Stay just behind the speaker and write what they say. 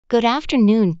Good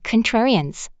afternoon,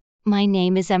 contrarians. My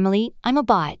name is Emily, I'm a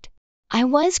bot. I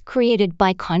was created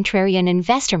by Contrarian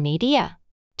Investor Media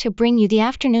to bring you the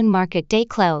afternoon market day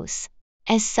close.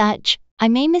 As such, I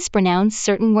may mispronounce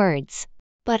certain words,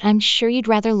 but I'm sure you'd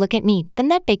rather look at me than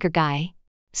that baker guy.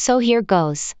 So here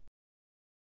goes.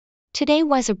 Today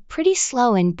was a pretty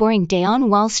slow and boring day on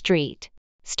Wall Street.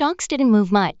 Stocks didn't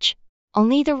move much.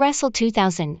 Only the Russell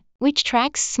 2000, which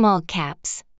tracks small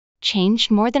caps, changed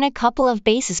more than a couple of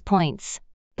basis points.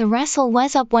 The Russell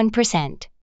was up 1%.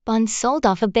 Bonds sold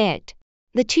off a bit.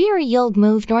 The 2-year yield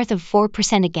moved north of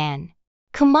 4% again.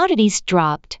 Commodities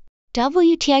dropped.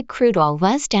 WTI crude oil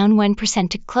was down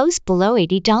 1% to close below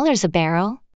 $80 a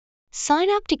barrel. Sign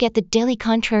up to get the Daily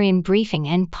Contrarian briefing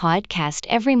and podcast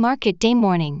every market day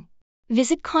morning.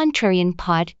 Visit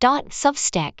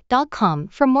contrarianpod.substack.com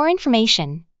for more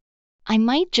information. I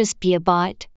might just be a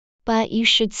bot, but you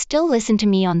should still listen to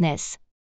me on this.